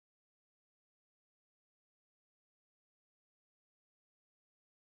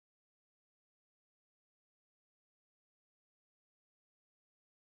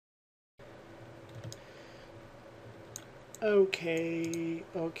Okay.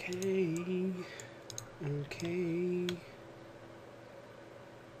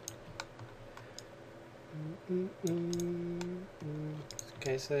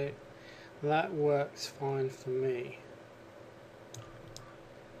 Okay, so that works fine for me.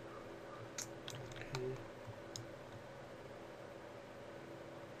 Okay.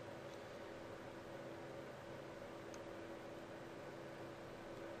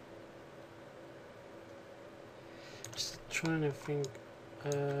 Just trying to think.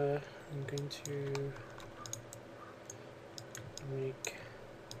 I'm going to make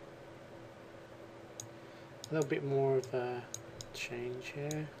a little bit more of a change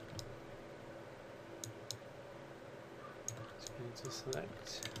here. Just going to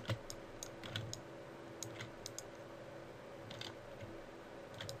select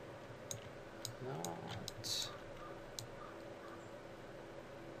that.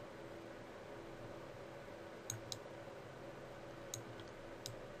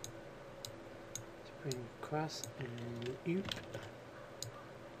 Bring across and oop.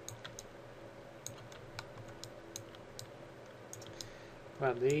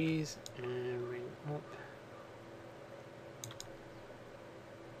 Grab these and bring up.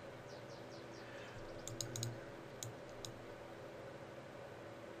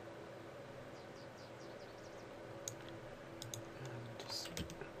 And just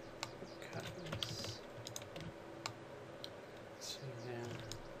cut this. See there.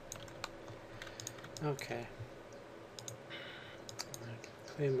 Okay.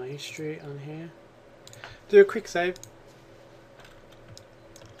 Clear my history on here. Do a quick save.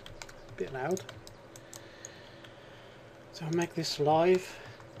 Bit loud. So I'll make this live.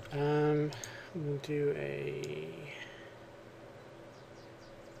 We'll do a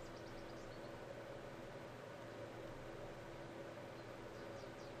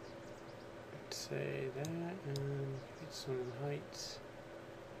say that and give it some height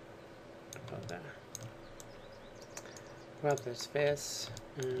about that. Grab this face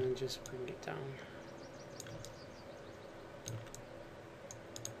and just bring it down.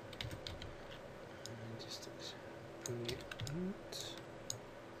 And just bring it out.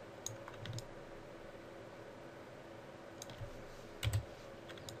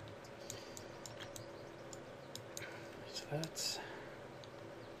 Like that.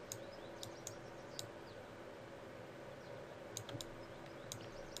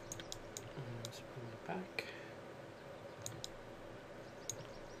 And just bring it back.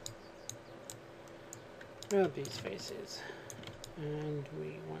 Grab these faces, and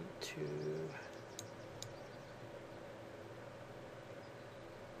we want to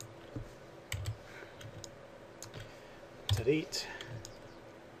delete.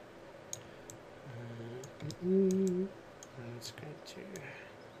 I'm just going to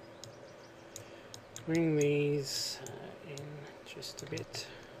bring these in just a bit.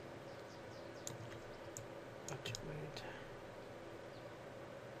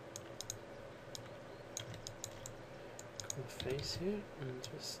 Face here and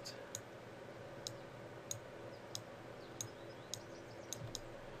just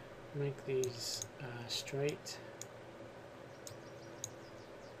make these straight.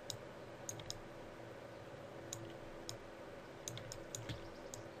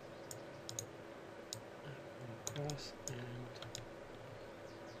 Across and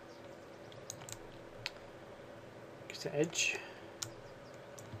get to edge,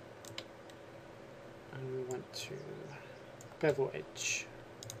 and we want to bevel edge.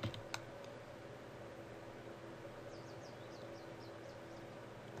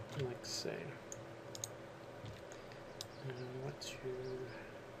 Like so. And I want to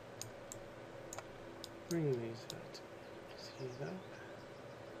bring these out. See that?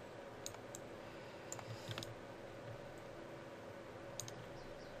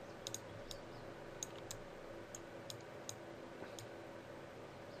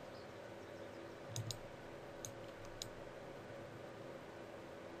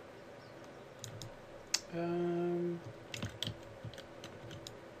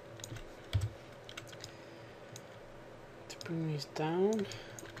 To bring these down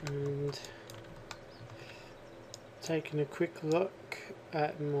and taking a quick look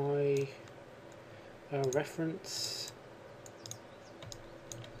at my reference.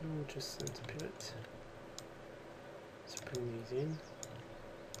 I'll just center pivot. Let's bring these in.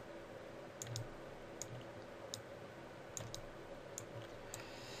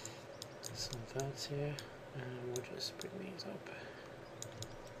 Some verts here, and we'll just bring these up.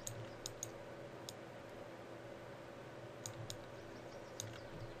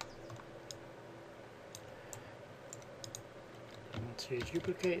 I want to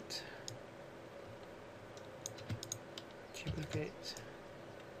duplicate, duplicate,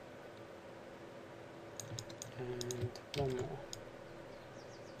 and one more.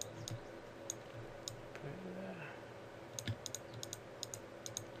 Put it there.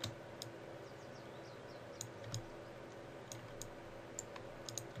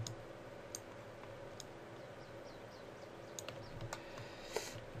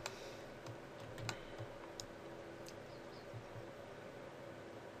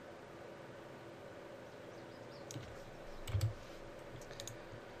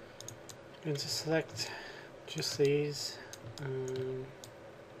 I'm going to select just these, let's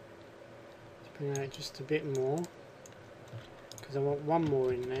bring out just a bit more because I want one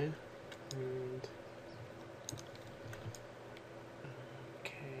more in there, and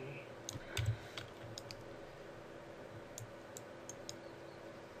okay,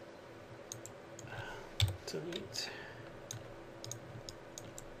 delete.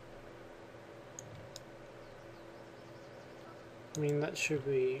 I mean, that should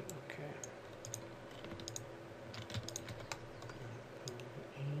be okay.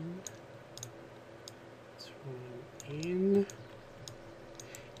 In.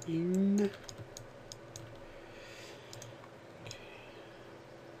 Okay.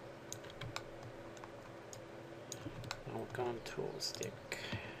 Now we're going to stick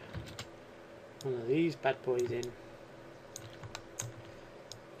one of these bad boys in, and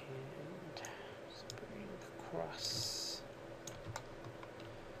bring across,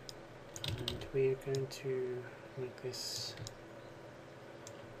 and we are going to make this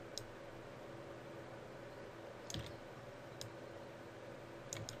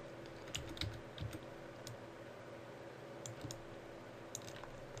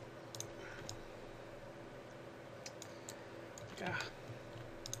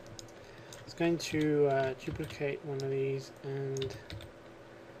going to duplicate one of these and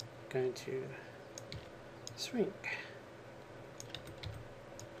going to shrink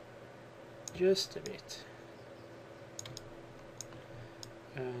just a bit,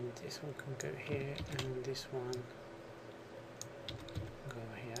 and this one can go here and this one go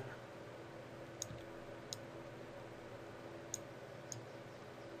here.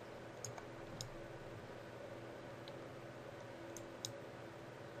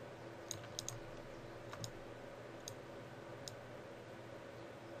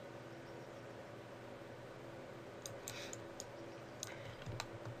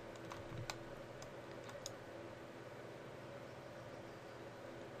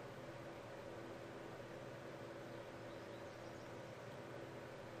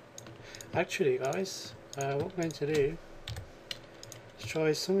 Actually guys, what I'm going to do is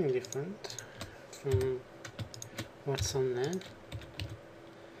try something different from what's on there.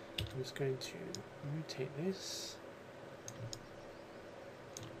 I'm just going to rotate this,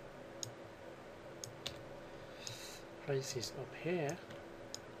 place this up here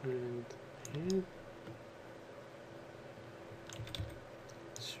and here,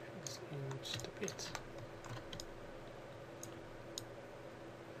 shrink this in just a bit.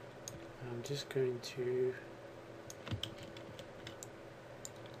 I'm just going to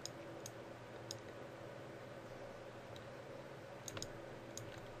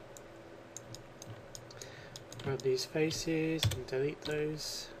grab these faces and delete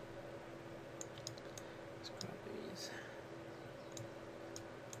those. Let's grab these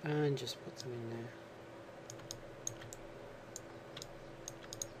and just put them in there.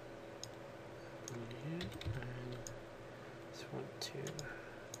 One here, and this one too.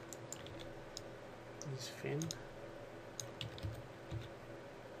 This fin.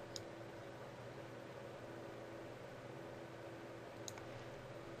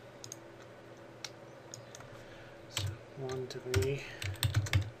 So 1 degree.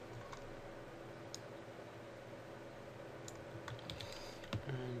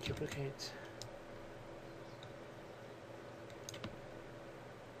 And duplicate.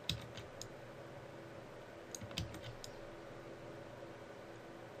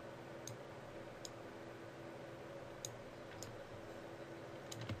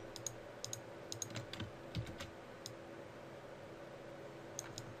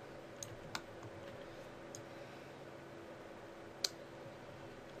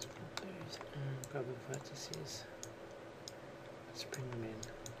 Grab the vertices, let's bring them in.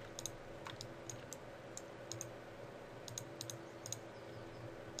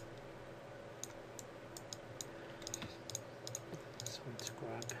 This one to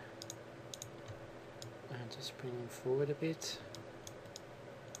grab and just bring them forward a bit.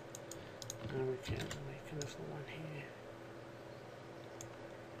 Now we can make another one here.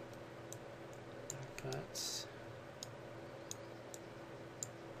 Verts.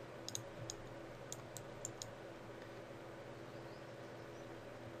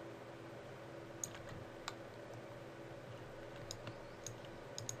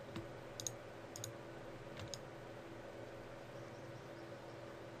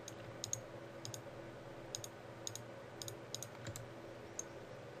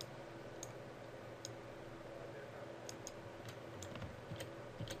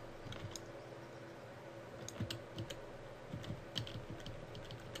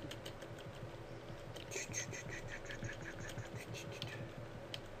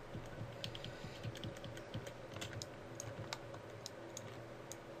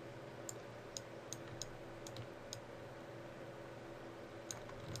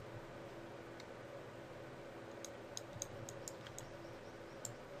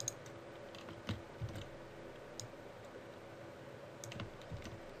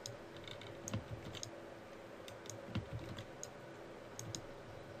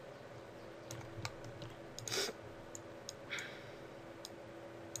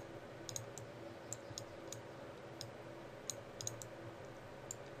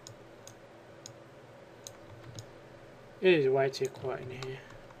 It is way too quiet in here.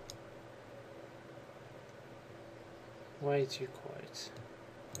 Way too quiet.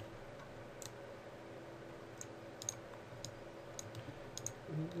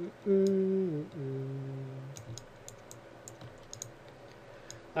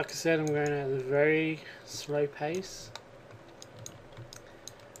 Like I said, I'm going at a very slow pace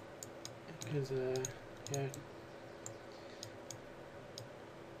because yeah.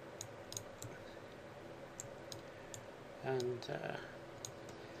 And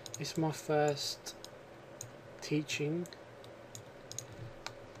it's my first teaching.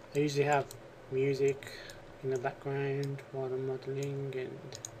 I usually have music in the background while I'm modeling, and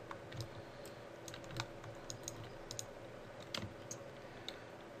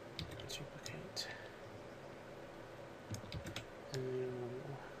duplicate, and then one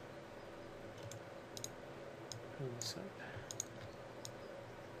more. Pull this up.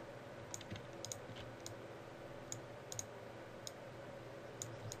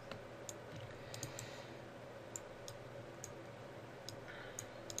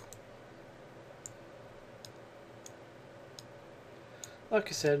 Like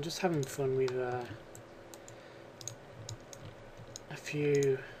I said, just having fun with a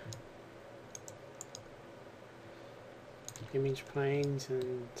few image planes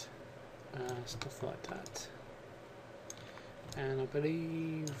and stuff like that. And I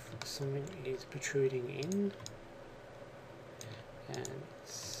believe something is protruding in, and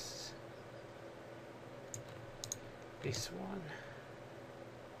it's this one.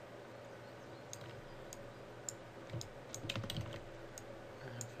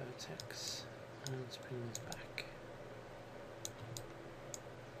 Vertex, and let's bring this back.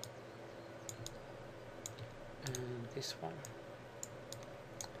 And this one.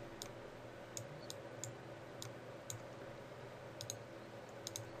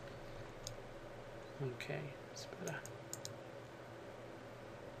 Okay, it's better.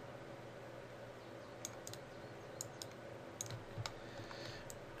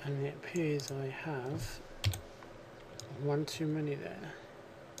 And it appears I have one too many there.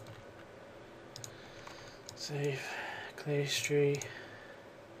 Save, clear history.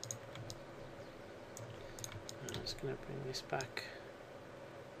 I'm just going to bring this back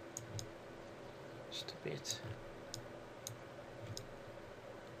just a bit.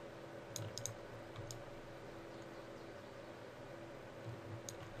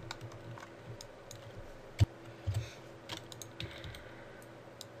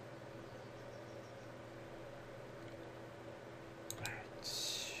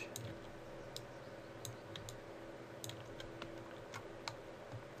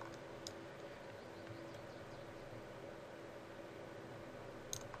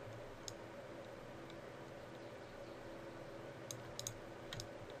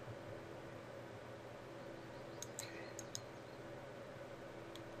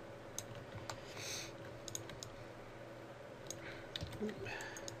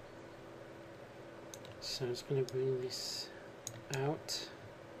 So it's going to bring this out,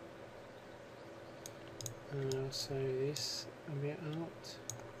 and also this a bit out.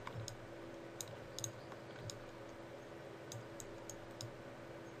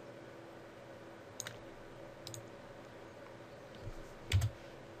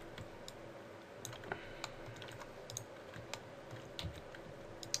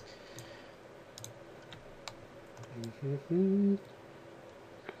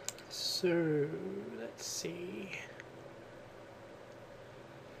 So let's see.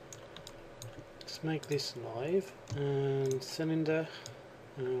 Let's make this live, and cylinder.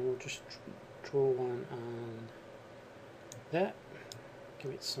 We'll just draw one on that.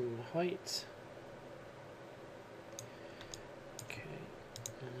 Give it some height. Okay,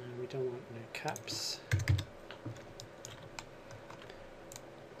 and we don't want no caps.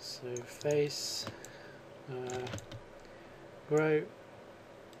 So face, grow.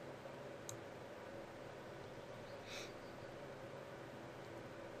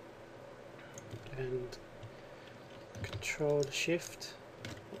 And Control Shift,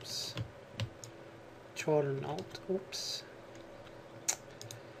 oops, Control and Alt, oops.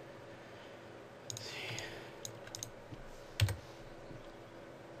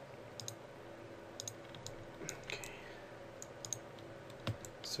 Okay,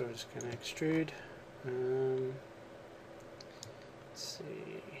 so we're just going to extrude. Let's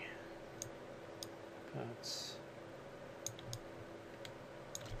see, parts.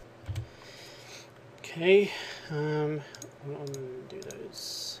 Okay, I'm going to do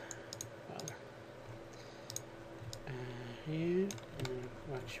those here, and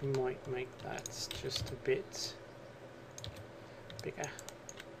we actually might make that just a bit bigger,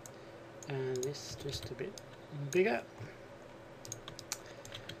 and this just a bit bigger.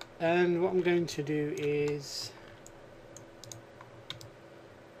 And what I'm going to do is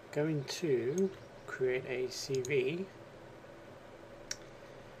going to create a CV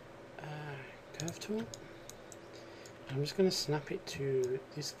curve tool. I'm just going to snap it to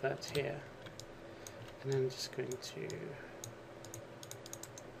this vert here, and then I'm just going to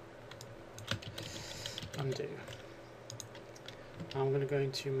undo. I'm going to go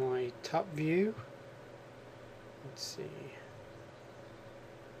into my top view. Let's see.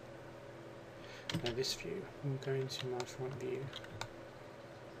 No, this view. I'm going to my front view.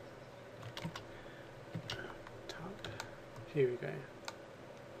 Top. Here we go.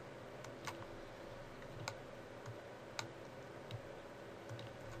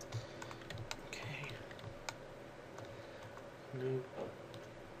 Okay. Now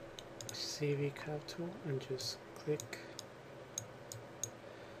CV curve tool and just click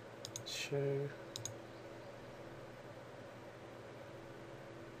show